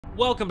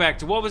Welcome back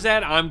to What Was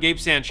That? I'm Gabe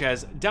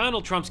Sanchez.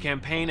 Donald Trump's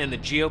campaign and the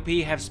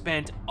GOP have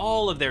spent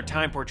all of their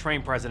time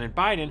portraying President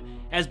Biden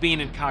as being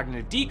in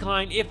cognitive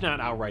decline, if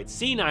not outright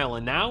senile,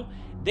 and now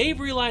they've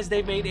realized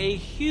they've made a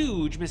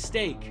huge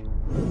mistake.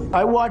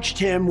 I watched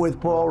him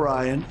with Paul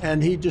Ryan,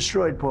 and he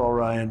destroyed Paul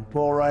Ryan.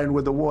 Paul Ryan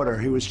with the water.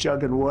 He was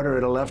chugging water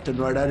at a left and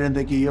right. I didn't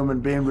think a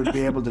human being would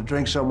be able to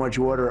drink so much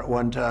water at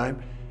one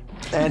time.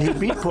 And he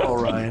beat Paul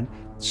Ryan.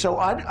 So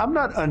I'm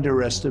not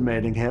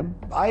underestimating him.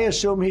 I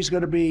assume he's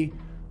going to be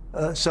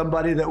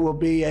somebody that will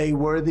be a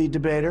worthy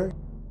debater.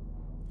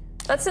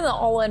 That's in the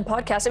All In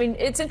podcast. I mean,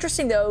 it's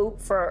interesting, though,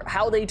 for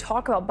how they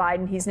talk about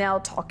Biden. He's now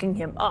talking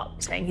him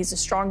up, saying he's a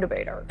strong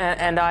debater.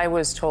 And I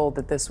was told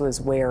that this was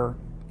where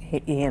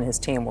he and his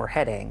team were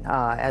heading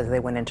as they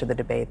went into the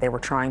debate. They were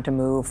trying to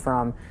move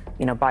from,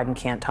 Biden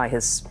can't tie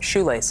his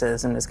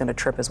shoelaces and is going to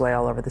trip his way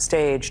all over the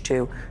stage,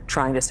 to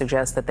trying to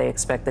suggest that they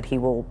expect that he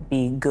will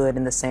be good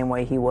in the same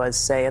way he was,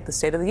 say, at the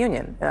State of the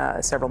Union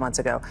several months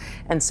ago.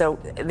 And so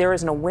there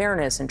is an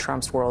awareness in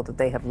Trump's world that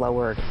they have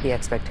lowered the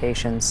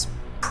expectations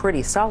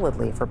pretty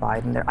solidly for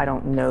Biden. I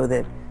don't know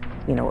that,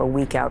 a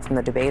week out from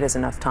the debate is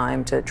enough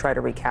time to try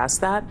to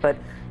recast that, but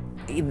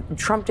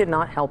Trump did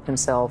not help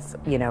himself,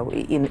 in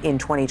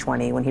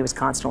 2020 when he was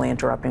constantly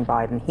interrupting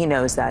Biden. He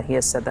knows that. He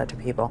has said that to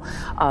people.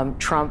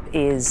 Trump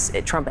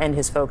and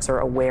his folks are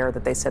aware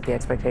that they set the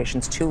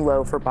expectations too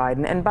low for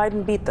Biden, and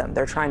Biden beat them.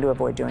 They're trying to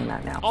avoid doing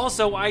that now.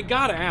 Also, I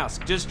gotta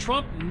ask, does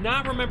Trump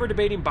not remember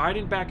debating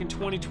Biden back in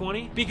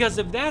 2020? Because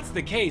if that's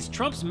the case,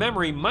 Trump's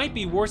memory might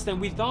be worse than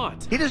we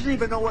thought. He doesn't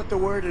even know what the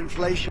word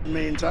inflation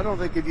means. I don't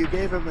think if you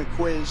gave him a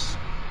quiz,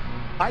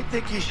 I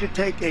think he should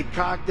take a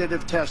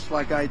cognitive test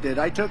like I did.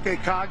 I took a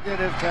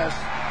cognitive test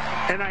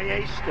and I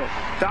aced it.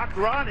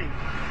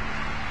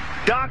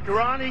 Dr.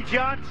 Ronnie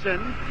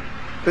Johnson.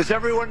 Does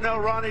everyone know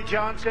Ronnie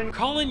Johnson?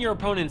 Calling your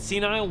opponent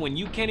senile when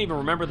you can't even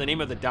remember the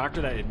name of the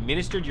doctor that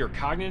administered your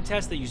cognitive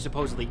test that you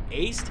supposedly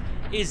aced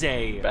is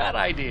a bad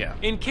idea.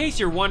 In case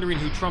you're wondering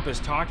who Trump is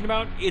talking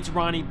about, it's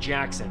Ronnie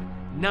Jackson,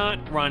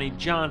 not Ronnie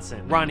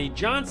Johnson. Ronnie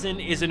Johnson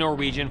is a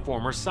Norwegian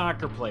former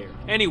soccer player.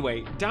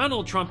 Anyway,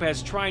 Donald Trump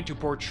has tried to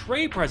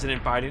portray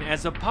President Biden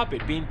as a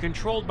puppet being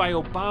controlled by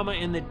Obama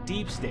and the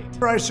deep state.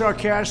 I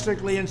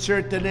sarcastically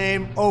insert the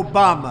name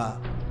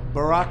Obama,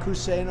 Barack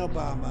Hussein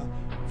Obama,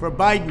 for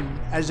Biden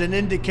as an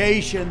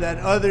indication that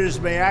others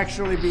may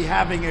actually be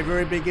having a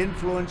very big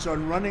influence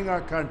on running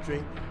our country,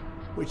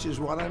 which is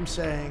what I'm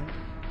saying.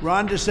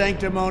 Ron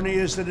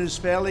DeSanctimonious and his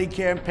failing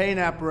campaign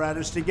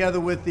apparatus, together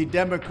with the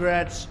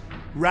Democrats'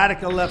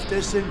 radical left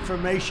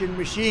disinformation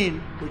machine,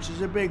 which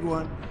is a big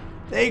one,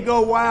 they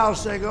go wild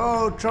saying,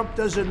 oh, Trump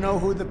doesn't know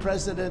who the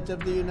president of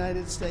the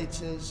United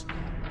States is.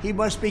 He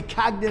must be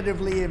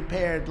cognitively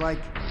impaired like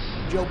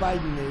Joe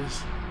Biden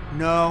is.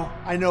 No,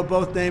 I know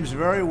both names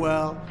very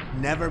well,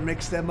 never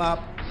mix them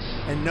up,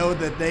 and know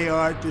that they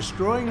are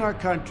destroying our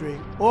country.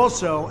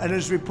 Also, and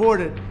as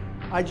reported,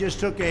 I just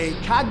took a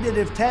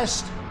cognitive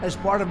test as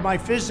part of my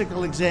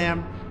physical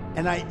exam,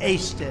 and I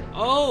aced it.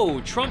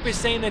 Oh, Trump is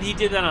saying that he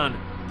did that on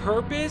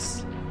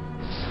purpose?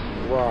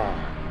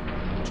 Wow.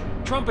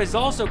 Trump has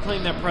also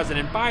claimed that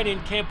President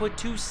Biden can't put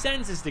two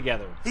sentences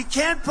together. He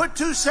can't put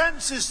two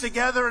sentences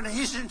together, and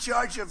he's in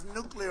charge of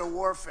nuclear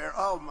warfare.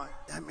 Oh my,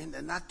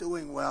 they're not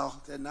doing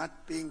well. They're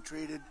not being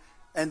treated,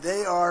 and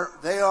they are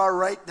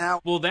right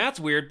now. Well, that's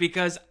weird,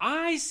 because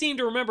I seem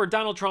to remember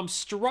Donald Trump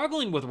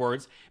struggling with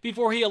words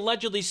before he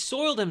allegedly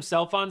soiled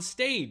himself on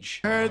stage.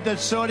 Heard that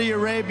Saudi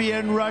Arabia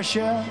and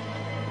Russia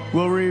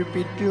will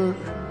repeat your...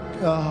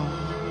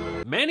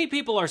 Many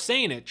people are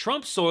saying it.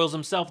 Trump soils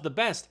himself the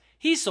best.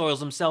 He soils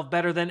himself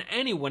better than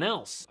anyone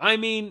else. I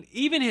mean,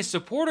 even his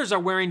supporters are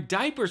wearing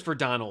diapers for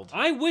Donald.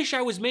 I wish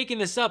I was making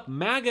this up.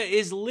 MAGA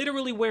is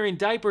literally wearing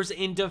diapers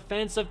in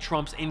defense of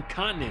Trump's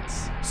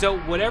incontinence. So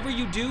whatever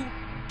you do,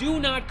 do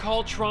not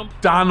call Trump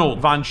Donald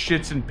Von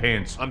Shits and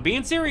Pants. I'm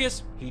being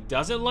serious. He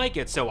doesn't like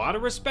it, so out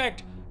of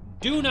respect,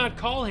 do not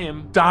call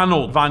him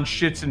Donald Von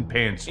Shits and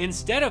Pants.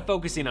 Instead of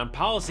focusing on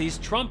policies,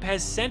 Trump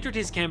has centered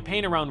his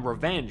campaign around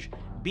revenge,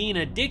 being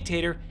a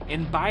dictator,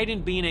 and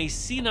Biden being a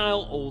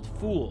senile old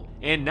fool.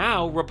 And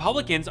now,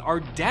 Republicans are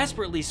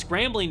desperately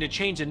scrambling to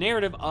change the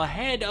narrative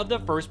ahead of the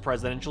first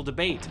presidential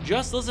debate.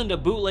 Just listen to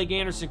bootleg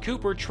Anderson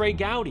Cooper, Trey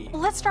Gowdy.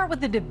 Let's start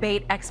with the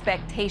debate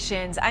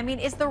expectations. I mean,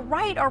 is the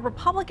right or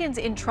Republicans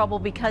in trouble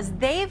because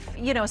they've,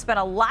 spent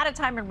a lot of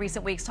time in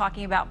recent weeks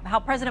talking about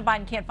how President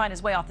Biden can't find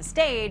his way off the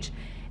stage?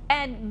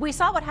 And we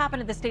saw what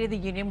happened at the State of the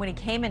Union when he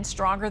came in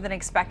stronger than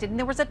expected, and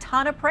there was a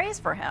ton of praise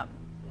for him.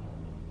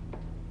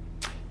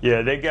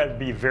 Yeah, they got to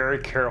be very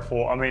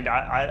careful. I mean,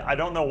 I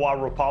don't know why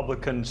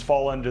Republicans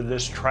fall into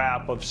this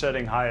trap of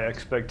setting high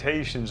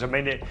expectations. I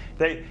mean,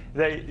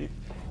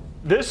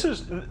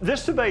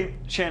 this debate,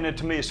 Shannon,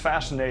 to me is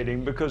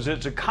fascinating because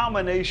it's a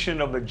combination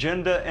of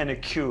agenda and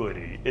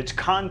acuity. It's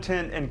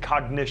content and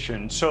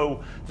cognition.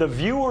 So the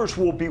viewers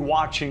will be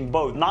watching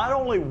both, not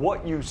only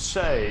what you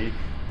say,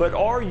 but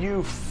are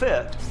you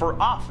fit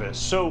for office?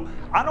 So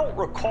I don't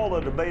recall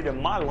a debate in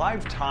my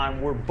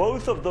lifetime where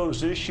both of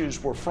those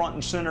issues were front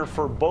and center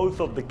for both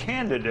of the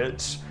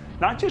candidates.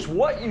 not just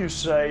what you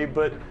say,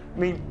 but I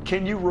mean,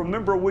 can you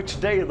remember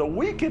which day of the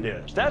week it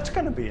is? That's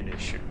going to be an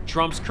issue.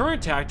 Trump's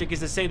current tactic is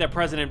to say that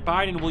President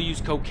Biden will use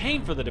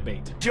cocaine for the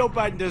debate. Joe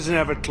Biden doesn't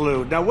have a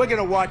clue. Now we're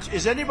going to watch.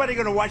 Is anybody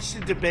going to watch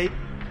the debate?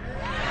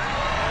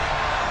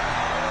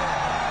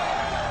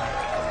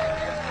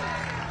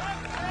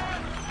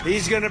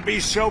 He's going to be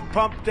so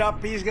pumped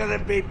up. He's going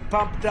to be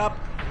pumped up.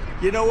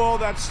 You know all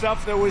that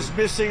stuff that was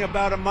missing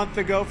about a month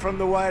ago from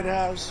the White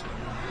House?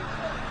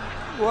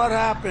 What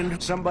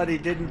happened? Somebody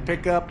didn't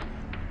pick up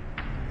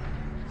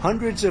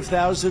hundreds of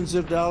thousands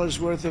of dollars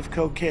worth of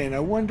cocaine. I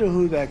wonder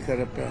who that could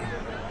have been.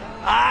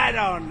 I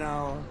don't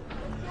know.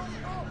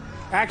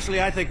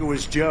 Actually, I think it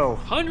was Joe.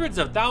 Hundreds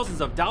of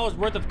thousands of dollars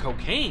worth of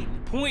cocaine?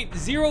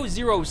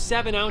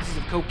 0.007 ounces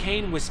of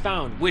cocaine was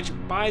found, which,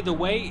 by the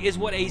way, is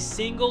what a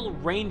single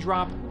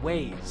raindrop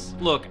weighs.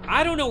 Look,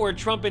 I don't know where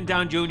Trump and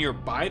Don Jr.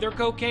 buy their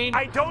cocaine.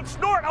 I don't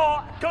snort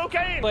all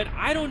cocaine! But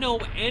I don't know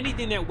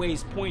anything that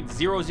weighs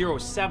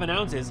 0.007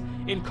 ounces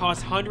and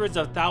costs hundreds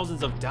of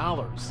thousands of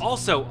dollars.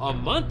 Also, a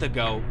month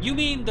ago, you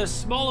mean the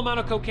small amount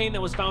of cocaine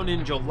that was found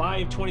in July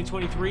of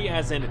 2023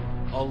 as in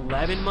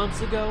 11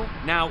 months ago?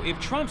 Now, if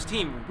Trump's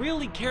team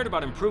really cared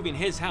about improving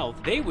his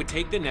health, they would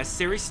take the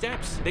necessary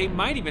steps. They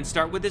might even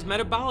start with his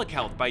metabolic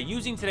health by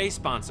using today's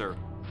sponsor,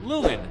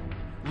 Lumen.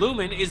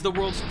 Lumen is the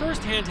world's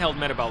first handheld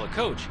metabolic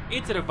coach.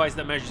 It's a device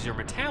that measures your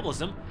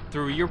metabolism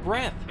through your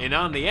breath. And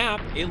on the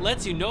app, it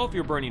lets you know if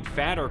you're burning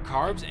fat or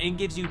carbs and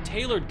gives you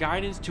tailored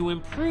guidance to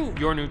improve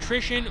your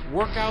nutrition,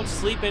 workouts,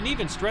 sleep, and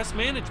even stress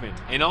management.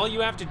 And all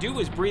you have to do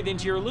is breathe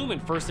into your Lumen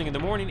first thing in the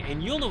morning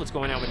and you'll know what's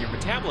going on with your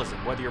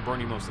metabolism, whether you're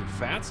burning mostly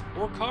fats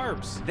or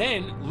carbs.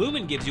 Then,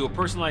 Lumen gives you a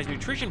personalized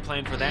nutrition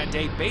plan for that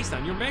day based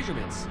on your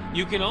measurements.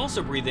 You can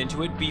also breathe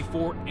into it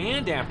before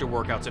and after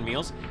workouts and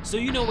meals, so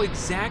you know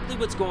exactly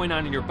what's going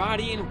on in your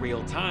body in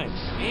real time.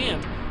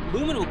 And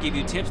Lumen will give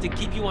you tips to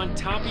keep you on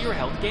top of your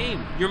health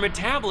game. Your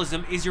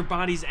metabolism is your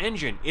body's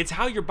engine. It's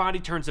how your body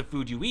turns the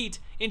food you eat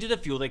into the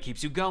fuel that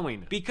keeps you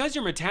going. Because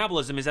your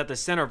metabolism is at the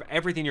center of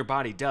everything your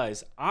body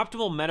does,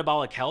 optimal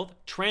metabolic health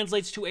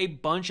translates to a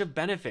bunch of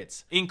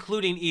benefits,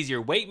 including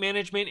easier weight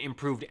management,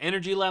 improved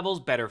energy levels,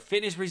 better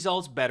fitness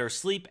results, better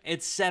sleep,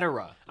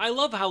 etc. I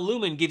love how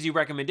Lumen gives you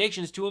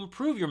recommendations to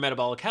improve your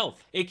metabolic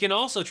health. It can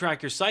also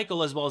track your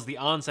cycle as well as the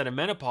onset of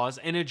menopause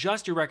and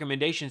adjust your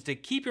recommendations to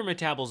keep your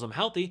metabolism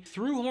healthy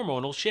through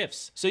hormonal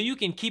shifts, so you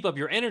can keep up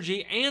your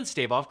energy and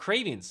stave off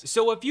cravings.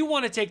 So if you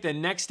want to take the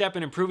next step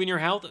in improving your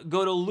health,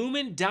 go to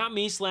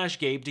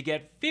lumen.me/Gabe to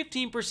get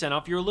 15%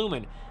 off your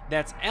Lumen.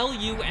 That's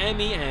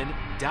lumen.me/Gabe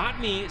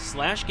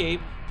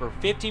for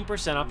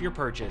 15% off your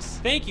purchase.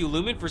 Thank you,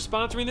 Lumen, for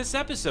sponsoring this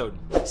episode.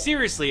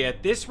 Seriously,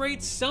 at this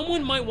rate,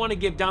 someone might want to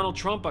give Donald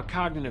Trump a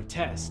cognitive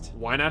test.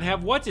 Why not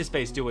have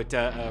what's-his-face do it?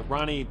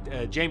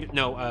 Jason,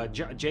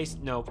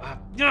 you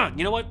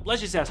know what?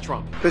 Let's just ask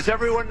Trump. Does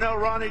everyone know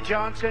Ronnie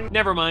Johnson?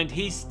 Never mind,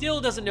 he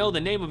still doesn't know the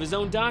name of his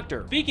own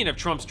doctor. Speaking of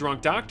Trump's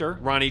drunk doctor,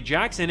 Ronnie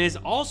Jackson is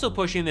also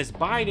pushing this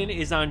Biden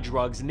is on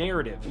drugs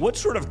narrative. What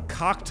sort of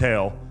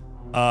cocktail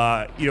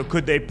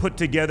could they put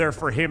together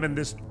for him in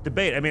this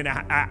debate? I mean,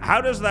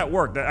 how does that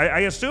work?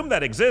 I assume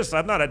that exists.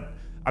 I'm not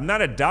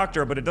a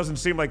doctor, but it doesn't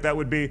seem like that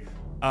would be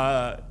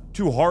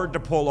too hard to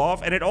pull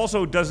off. And it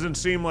also doesn't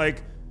seem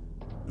like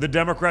the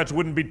Democrats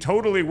wouldn't be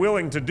totally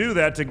willing to do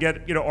that to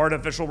get,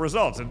 artificial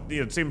results.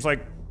 It seems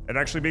like it'd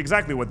actually be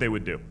exactly what they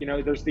would do.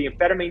 There's the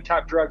amphetamine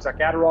type drugs like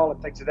Adderall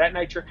and things of that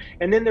nature.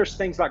 And then there's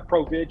things like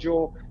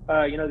Provigil.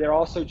 They're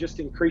also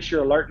just increase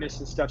your alertness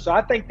and stuff. So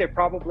I think they're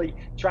probably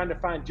trying to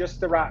find just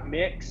the right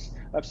mix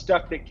of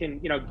stuff that can,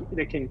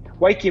 that can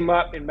wake him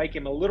up and make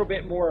him a little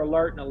bit more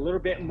alert and a little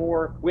bit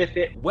more with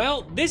it.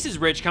 Well, this is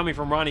rich coming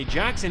from Ronnie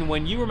Jackson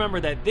when you remember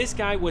that this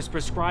guy was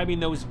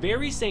prescribing those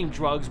very same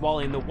drugs while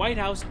in the White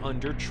House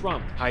under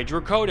Trump.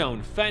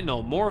 Hydrocodone,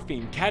 fentanyl,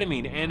 morphine,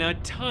 ketamine, and a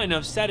ton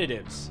of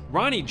sedatives.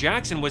 Ronnie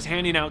Jackson was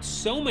handing out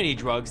so many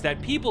drugs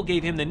that people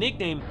gave him the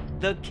nickname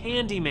the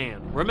Candyman.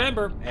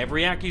 Remember,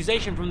 every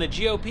accusation from the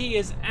GOP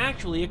is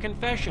actually a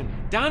confession.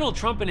 Donald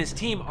Trump and his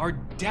team are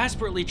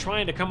desperately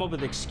trying to come up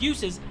with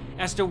excuses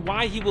as to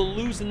why he will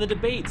lose in the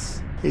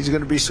debates. He's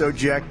going to be so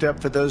jacked up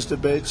for those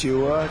debates,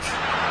 you watch.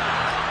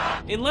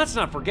 And let's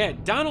not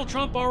forget, Donald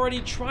Trump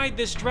already tried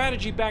this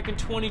strategy back in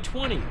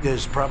 2020.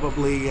 There's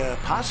probably,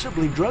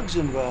 possibly drugs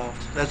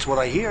involved. That's what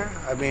I hear.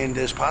 I mean,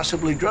 there's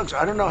possibly drugs.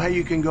 I don't know how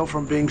you can go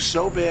from being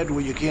so bad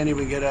where you can't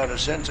even get out a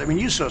sentence. I mean,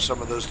 you saw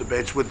some of those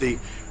debates with the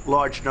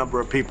large number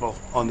of people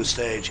on the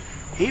stage.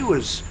 He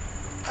was,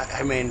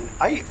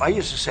 I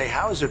used to say,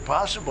 how is it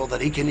possible that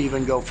he can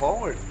even go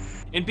forward?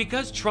 And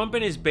because Trump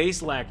and his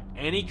base lack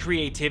any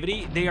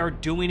creativity, they are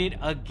doing it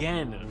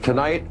again.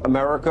 Tonight,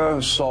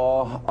 America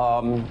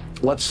saw,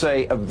 let's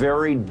say, a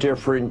very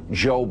different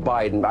Joe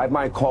Biden. I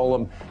might call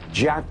him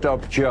jacked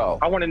up Joe.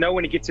 I want to know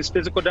when he gets his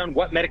physical done,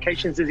 what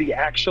medications is he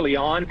actually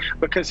on?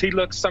 Because he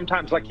looks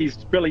sometimes like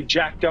he's really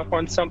jacked up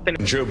on something.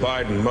 Joe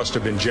Biden must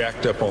have been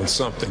jacked up on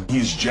something.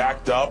 He's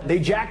jacked up. They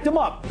jacked him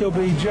up. He'll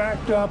be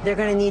jacked up. They're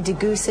going to need to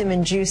goose him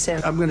and juice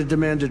him. I'm going to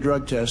demand a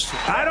drug test.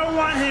 I don't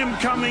want him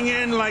coming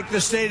in like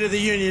the State of the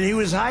Union. He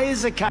was high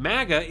as a kite.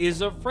 MAGA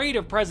is afraid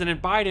of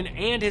President Biden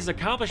and his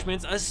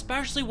accomplishments,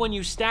 especially when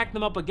you stack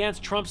them up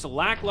against Trump's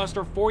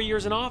lackluster 4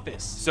 years in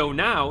office. So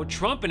now,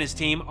 Trump and his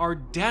team are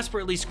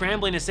desperately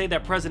scrambling to say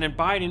that President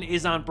Biden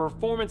is on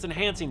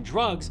performance-enhancing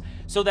drugs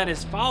so that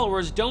his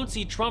followers don't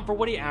see Trump for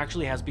what he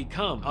actually has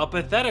become, a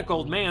pathetic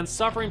old man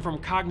suffering from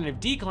cognitive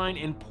decline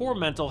and poor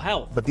mental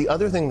health. But the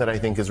other thing that I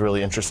think is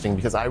really interesting,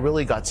 because I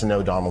really got to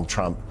know Donald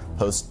Trump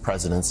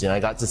post-presidency, and I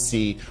got to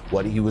see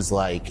what he was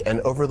like.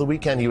 And over the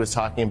weekend, he was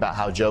talking about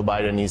how Joe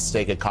Biden needs to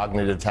take a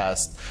cognitive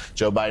test.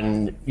 Joe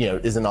Biden,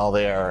 isn't all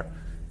there.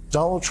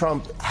 Donald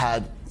Trump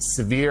had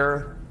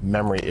severe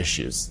memory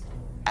issues.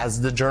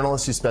 As the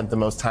journalist who spent the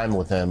most time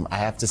with him, I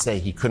have to say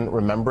he couldn't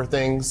remember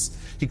things.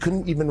 He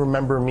couldn't even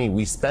remember me.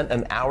 We spent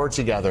an hour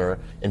together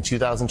in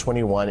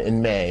 2021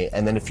 in May,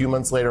 and then a few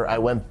months later, I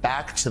went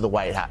back to the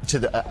White House.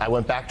 I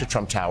went back to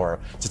Trump Tower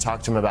to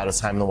talk to him about his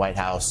time in the White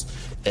House,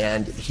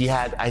 and he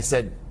had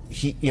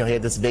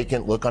this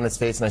vacant look on his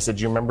face, and I said,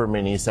 "Do you remember me?"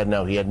 And he said,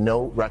 "No." He had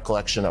no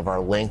recollection of our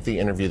lengthy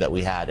interview that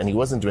we had, and he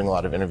wasn't doing a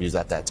lot of interviews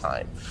at that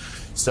time.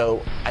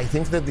 So I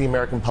think that the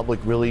American public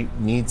really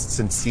needs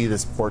to see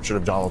this portrait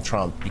of Donald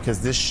Trump, because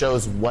this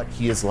shows what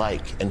he is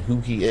like and who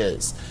he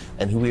is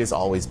and who he has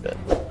always been.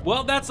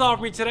 Well, that's all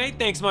for me today.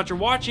 Thanks so much for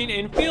watching,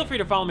 and feel free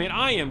to follow me at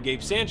I Am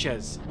Gabe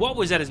Sanchez. What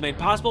Was Said is made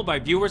possible by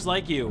viewers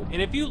like you.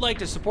 And if you'd like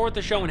to support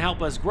the show and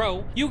help us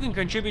grow, you can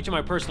contribute to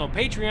my personal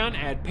Patreon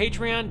at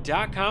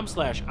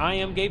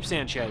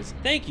patreon.com/IamGabeSanchez.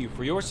 Thank you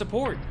for your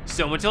support.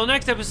 So until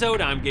next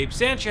episode, I'm Gabe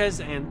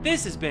Sanchez, and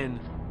this has been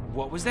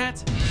What Was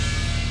That?